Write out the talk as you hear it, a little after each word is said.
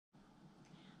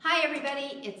Hi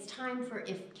everybody, it's time for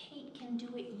If Kate Can Do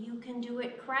It, You Can Do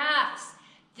It crafts.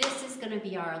 This is going to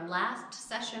be our last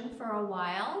session for a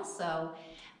while, so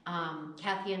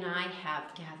Kathy and I have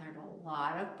gathered a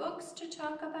lot of books to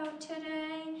talk about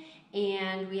today,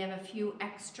 and we have a few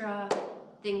extra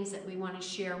things that we want to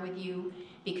share with you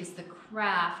because the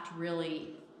craft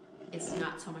really is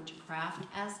not so much a craft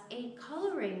as a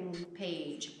coloring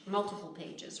page, multiple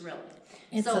pages really.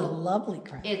 It's a lovely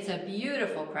craft. It's a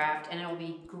beautiful craft, and it'll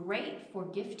be great for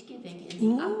gift giving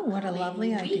in the upcoming what a lovely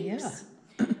weeks. idea.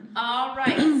 All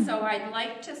right, so I'd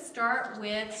like to start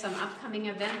with some upcoming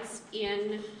events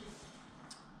in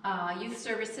youth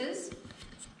services.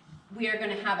 We are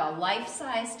going to have a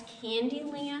life-sized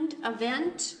Candyland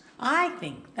event. I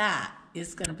think that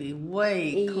is going to be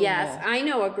way cool. Yes, I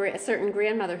know a certain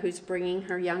grandmother who's bringing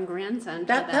her young grandson to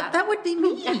that. That would be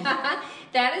me.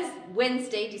 That is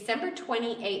Wednesday, December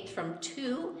 28th from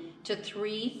 2 to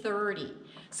 3:30.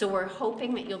 So we're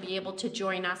hoping that you'll be able to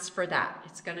join us for that.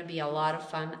 It's going to be a lot of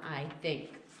fun, I think.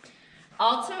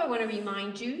 Also, I want to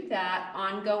remind you that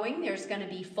ongoing, there's going to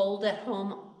be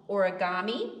fold-at-home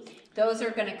origami. Those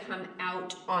are going to come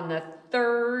out on the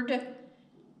third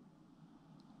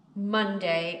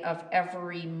Monday of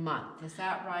every month. Is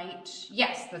that right?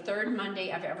 Yes, the third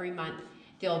Monday of every month.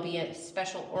 There'll be a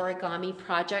special origami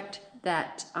project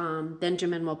that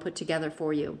Benjamin will put together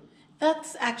for you.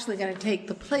 That's actually going to take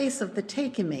the place of the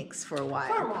take and makes for a while.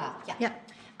 For a while, yeah.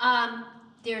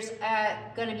 There's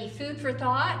going to be food for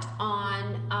thought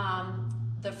on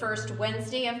the first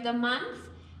Wednesday of the month.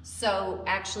 So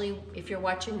actually, if you're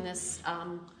watching this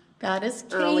that is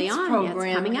Kate's early on,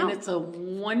 program, coming out. and it's a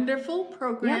wonderful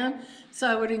program. Yep. So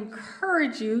I would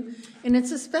encourage you, and it's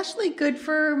especially good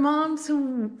for moms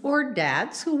or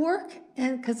dads who work,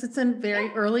 and because it's a very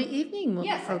early evening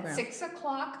program. At 6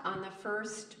 o'clock on the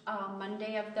first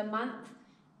Monday of the month.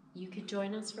 You could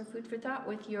join us for Food for Thought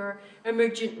with your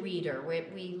emergent reader.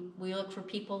 We look for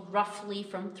people roughly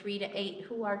from 3 to 8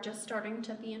 who are just starting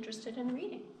to be interested in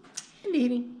reading.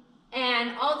 Reading.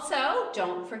 And also,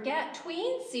 don't forget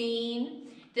Tween Scene.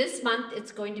 This month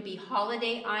it's going to be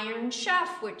Holiday Iron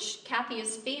Chef, which Kathy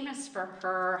is famous for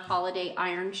her Holiday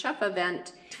Iron Chef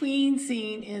event. Tween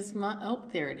Scene is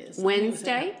there it is.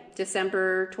 Wednesday,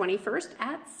 December 21st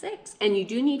at 6. And you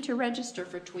do need to register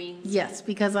for Tween Scene. Yes,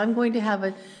 because I'm going to have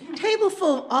a table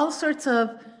full of all sorts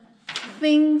of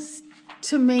things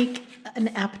to make an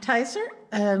appetizer,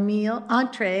 a meal,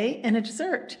 entree, and a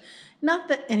dessert. Not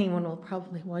that anyone will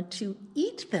probably want to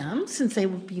eat them, since they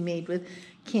will be made with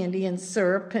candy and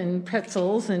syrup and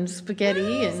pretzels and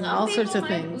spaghetti and all sorts of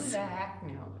things. Who the heck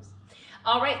knows?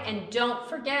 All right, and don't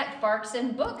forget, Barks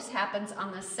and Books happens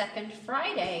on the second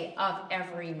Friday of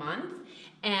every month,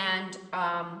 and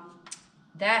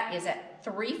that is at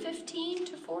 3:15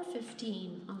 to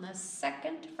 4:15 on the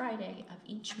second Friday of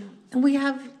each month. And we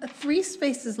have 3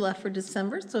 spaces left for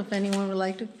December, so if anyone would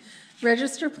like to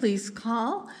register, please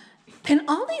call. And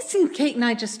all these things Kate and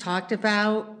I just talked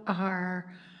about are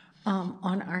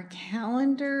on our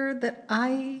calendar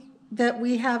that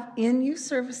we have in youth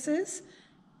services.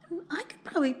 I could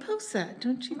probably post that,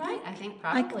 don't you? Right, I think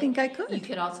probably. I think I could. You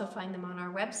could also find them on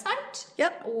our website.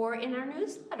 Yep. Or in our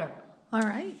newsletter. All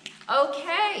right.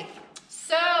 Okay.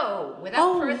 So,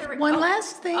 without further ado, one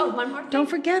last thing. Oh, one more thing. Don't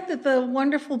forget that the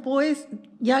wonderful boys,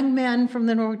 young men from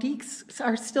the Nordiques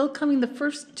are still coming the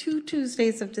first 2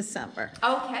 Tuesdays of December.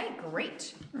 Okay,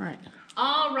 great. All right.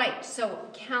 All right, so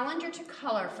Calendar to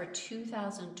Color for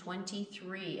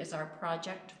 2023 is our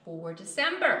project for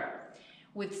December,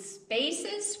 with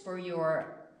spaces for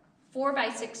your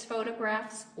 4x6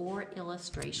 photographs or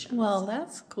illustrations. Well,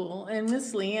 that's cool. And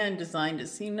Miss Leanne designed it,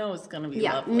 so you know it's going to be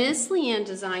lovely. Miss Leanne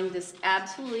designed this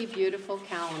absolutely beautiful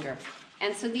calendar.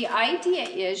 And so the idea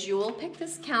is you will pick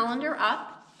this calendar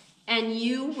up and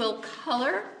you will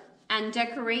color and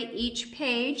decorate each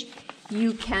page.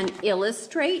 You can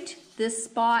illustrate this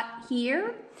spot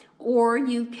here, or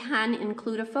you can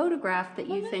include a photograph that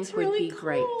you think would be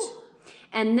great.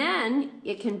 And then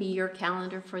it can be your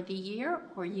calendar for the year,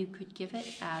 or you could give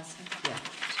it as a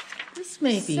gift. This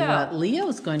may be what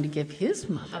Leo's going to give his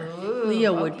mother. Ooh,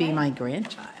 Leo would be my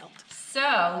grandchild.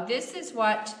 So this is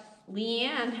what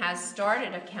Leanne has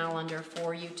started a calendar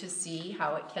for you to see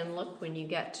how it can look when you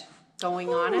get going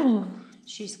on it.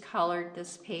 She's colored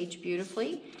this page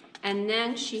beautifully. And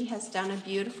then she has done a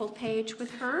beautiful page with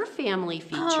her family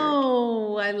featured.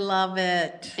 Oh, I love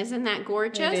it. Isn't that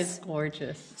gorgeous? It is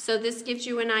gorgeous. So this gives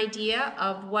you an idea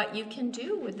of what you can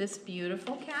do with this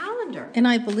beautiful calendar. And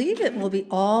I believe it will be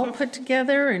all put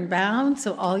together and bound,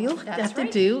 so all you'll have to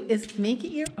do is make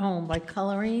it your own by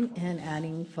coloring and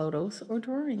adding photos or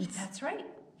drawings. That's right.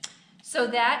 So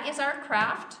that is our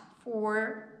craft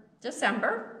for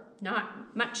December.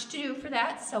 Not much to do for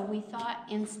that, so we thought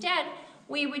instead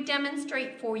we would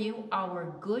demonstrate for you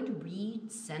our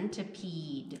Goodreads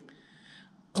Centipede.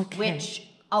 Okay. Which,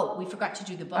 oh, we forgot to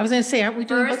do the books. I was going to say, aren't we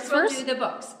doing books first? We'll do the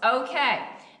books. Okay.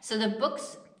 So the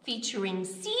books featuring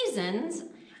seasons,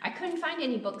 I couldn't find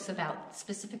any books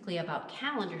specifically about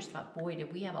calendars, but boy,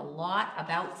 did we have a lot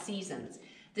about seasons.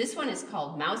 This one is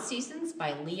called Mouse Seasons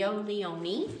by Leo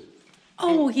Leone.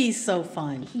 Oh, he's so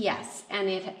fun. Yes, and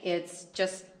it's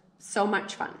just so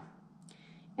much fun.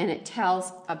 And it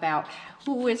tells about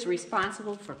who is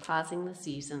responsible for causing the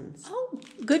seasons. Oh,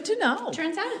 good to know.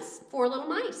 Turns out it's 4 little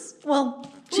mice.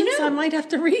 Well, geez, I might have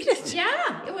to read it.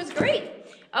 Yeah, it was great.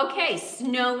 Okay,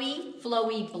 Snowy,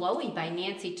 Flowy, Blowy by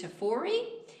Nancy Tafori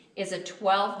is a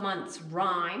 12 months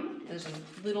rhyme. There's a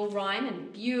little rhyme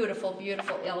and beautiful,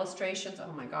 beautiful illustrations.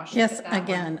 Oh my gosh. Yes, look at that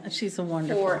again, one. she's a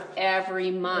wonderful For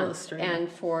every month. illustrator. And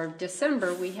for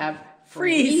December, we have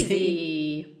Freezy.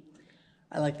 Freezy.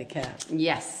 I like the cat.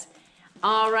 Yes.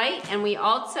 All right, and we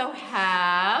also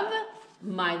have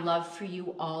My Love for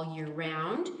You All Year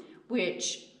Round,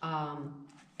 which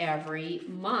every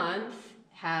month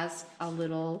has a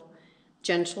little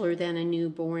gentler than a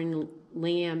newborn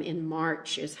lamb in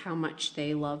March is how much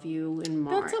they love you in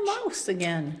March. That's a mouse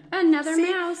again. Another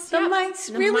See, mouse. The yep. mice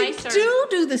The really mice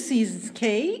do the seasons,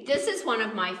 Kate. This is one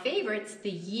of my favorites, The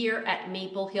Year at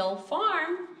Maple Hill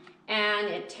Farm. And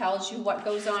it tells you what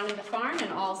goes on in the farm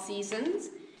in all seasons.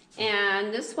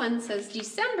 And this one says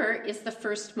December is the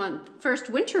first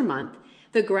winter month.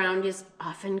 The ground is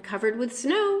often covered with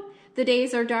snow. The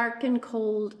days are dark and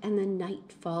cold, and the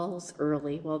night falls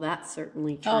early. Well, that's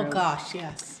certainly true. Oh gosh,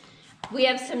 yes. We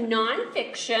have some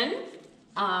nonfiction,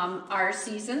 Our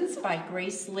Seasons by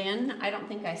Grace Lynn. I don't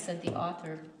think I said the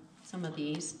author of some of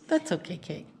these. That's okay,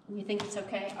 Kate. You think it's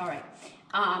okay? All right.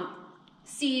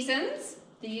 Seasons.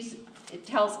 It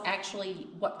tells actually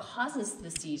what causes the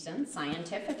season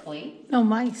scientifically. No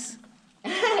mice.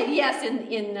 Yes,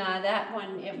 in that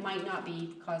one, it might not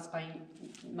be caused by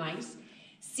mice.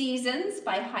 Seasons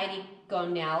by Heidi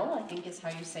Gonell, I think is how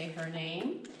you say her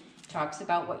name. Talks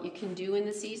about what you can do in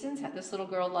the seasons. This little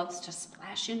girl loves to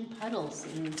splash in puddles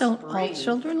in Don't spring. all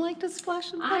children like to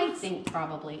splash in puddles? I think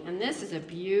probably. And this is a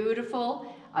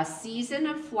beautiful A Season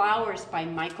of Flowers by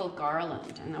Michael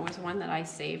Garland. And that was one that I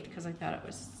saved because I thought it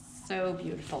was so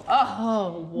beautiful.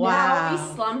 Oh, wow. Now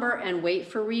we slumber and wait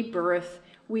for rebirth.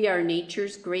 We are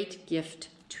nature's great gift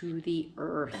to the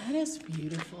earth. That is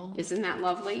beautiful. Isn't that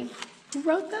lovely? Who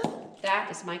wrote that?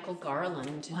 That is Michael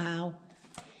Garland. Wow.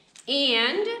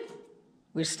 And,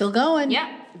 We're still going.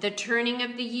 yeah, The Turning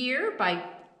of the Year by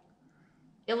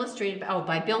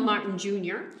by Bill Martin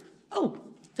Jr. Oh,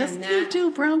 doesn't And he that-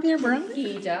 do Brown Bear Brown Bear?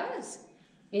 He does.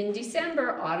 In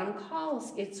December, autumn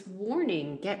calls. It's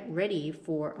warning. Get ready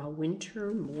for a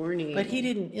winter morning. But he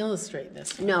didn't illustrate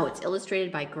this. No, it's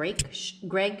illustrated by Greg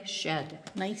Shed.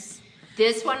 Nice.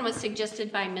 This one was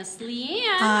suggested by Miss Leanne,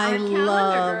 I our calendar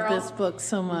love girl. this book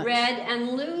so much. Red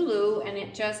and Lulu, and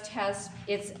it just has,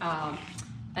 it's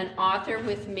an author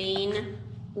with Maine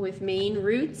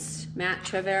roots, Matt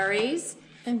Tavares.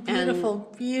 And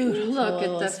beautiful, beautiful Look at the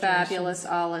illustrations.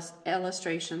 fabulous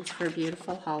illustrations for a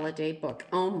beautiful holiday book.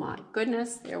 Oh my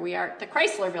goodness, there we are at the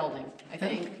Chrysler Building, I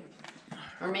think.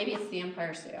 Or maybe it's the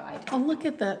Empire State. Oh, look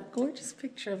at that gorgeous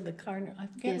picture of the cardinal. I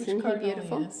forget Isn't which he cardinal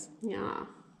beautiful? he is. Yeah.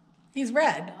 He's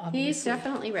red, obviously. He's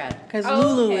definitely red. 'Cause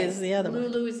Lulu is the other one.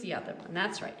 Lulu is the other one,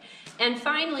 that's right. And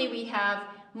finally, we have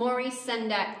Maurice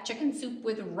Sendak, Chicken Soup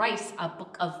with Rice, a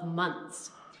book of months.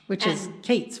 Which is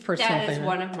Kate's personal That is favorite.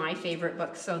 one of my favorite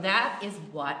books. So that is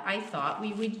what I thought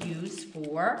we would use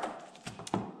for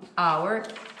our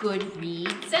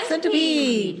Goodreads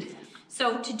Centipede.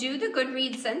 So to do the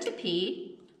Goodreads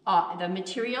Centipede, the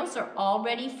materials are all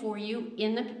ready for you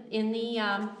in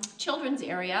the children's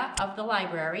area of the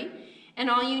library. And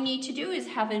all you need to do is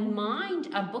have in mind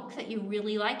a book that you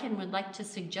really like and would like to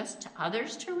suggest to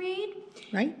others to read.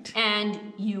 Right?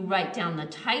 And you write down the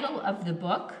title of the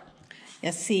book.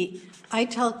 Yes, see, I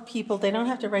tell people they don't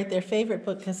have to write their favorite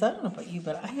book because I don't know about you,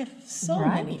 but I have so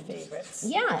many favorites.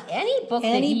 Yeah, any book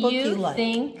Any that book you you like.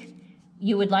 think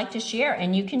you would like to share,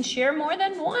 and you can share more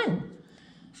than one.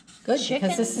 Good, Chicken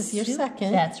because this is your soup-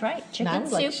 second. That's right, I Chicken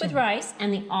would like Soup with share. Rice,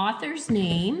 and the author's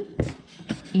name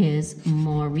is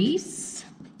Maurice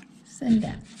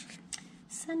Sendak.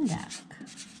 Sendak.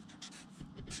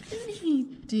 Didn't he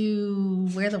do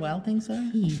Where the Wild Things Are?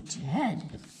 He did.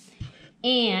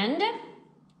 And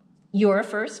your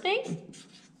first name.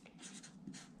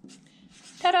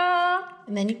 Ta-da!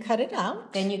 And then you cut it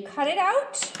out Then you cut it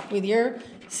out. with your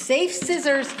safe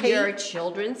scissors, Kate. Your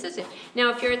children's scissors. Now,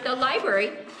 if you're at the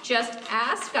library, just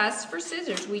ask us for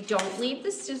scissors. We don't leave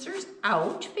the scissors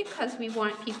out because we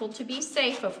want people to be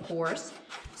safe, of course.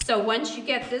 So once you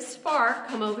get this far,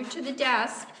 come over to the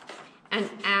desk and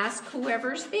ask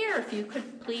whoever's there if you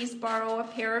could please borrow a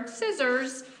pair of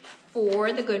scissors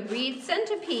for the Goodreads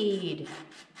Centipede.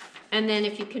 And then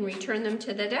if you can return them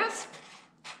to the desk,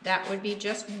 that would be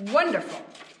just wonderful.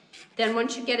 Then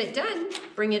once you get it done,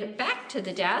 bring it back to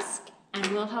the desk and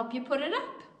we'll help you put it up.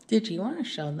 Did you want to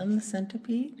show them the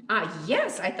centipede?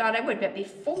 Yes, I thought I would, but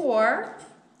before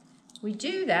we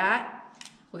do that,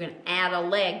 we're going to add a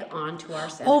leg onto our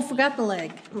centipede. Oh, forgot the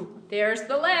leg. There's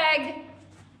the leg.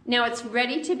 Now it's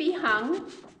ready to be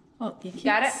hung. Oh, you can't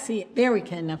Got it? see it. There we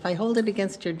can. If I hold it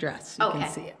against your dress, you Okay. can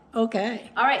see it. Okay.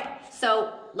 All right,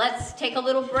 so let's take a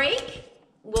little break.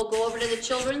 We'll go over to the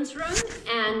children's room,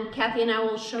 and Kathy and I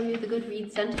will show you the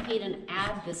Goodreads Centipede and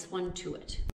add this one to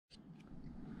it.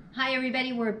 Hi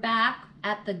everybody, we're back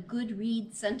at the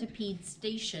Goodreads Centipede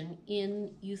station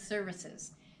in Youth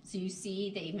Services. So you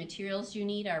see the materials you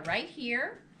need are right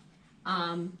here.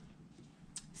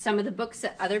 Some of the books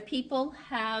that other people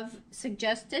have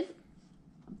suggested,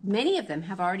 many of them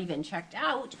have already been checked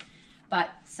out, but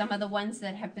some of the ones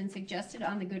that have been suggested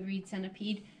on the Goodreads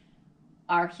Centipede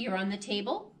are here on the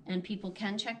table, and people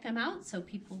can check them out, so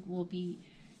people will be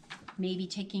maybe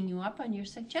taking you up on your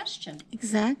suggestion.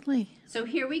 Exactly. So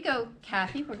here we go,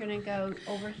 Kathy. We're going to go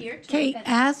over here to Okay, the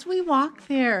as we walk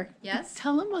there, Yes?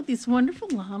 tell them about these wonderful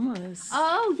llamas.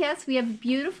 Oh, yes, we have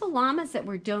beautiful llamas that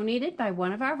were donated by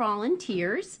one of our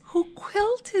volunteers. Who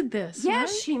quilted this?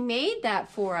 Yes, right? she made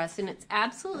that for us, and it's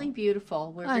absolutely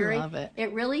beautiful. I love it.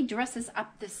 It really dresses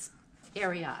up this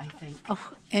area, I think.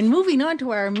 Oh, and moving on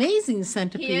to our amazing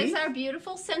centipede. Here's our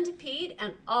beautiful centipede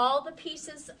and all the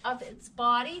pieces of its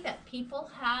body that people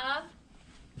have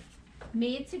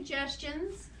made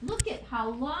suggestions. Look at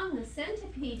how long the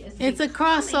centipede is. It's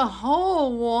across the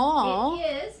whole wall.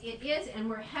 It is, and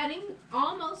we're heading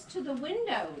almost to the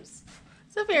windows.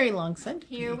 It's a very long centipede.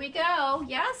 Here we go,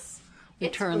 yes. We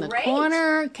It's turn great. the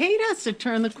corner. Kate has to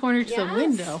turn the corner to the Yes,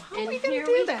 window. How and are we going here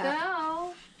to do we that?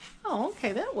 go. Oh,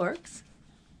 okay, that works.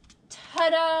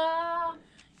 Ta-da!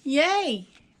 Yay!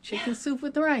 Chicken soup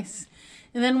with rice.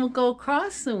 And then we'll go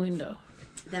across the window.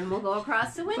 Then we'll go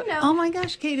across the window. Oh my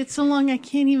gosh, Kate, it's so long I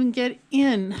can't even get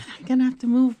in. I'm going to have to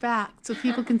move back so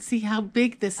people can see how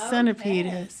big this centipede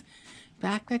Okay. is.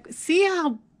 Back. See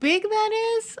how big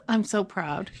that is? I'm so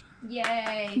proud.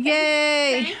 Yay!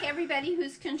 Yay! Thank everybody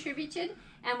who's contributed,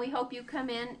 and we hope you come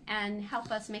in and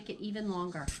help us make it even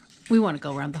longer. We want to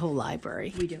go around the whole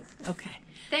library. We do. Okay.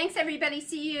 Thanks, everybody.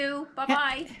 See you.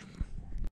 Bye-bye.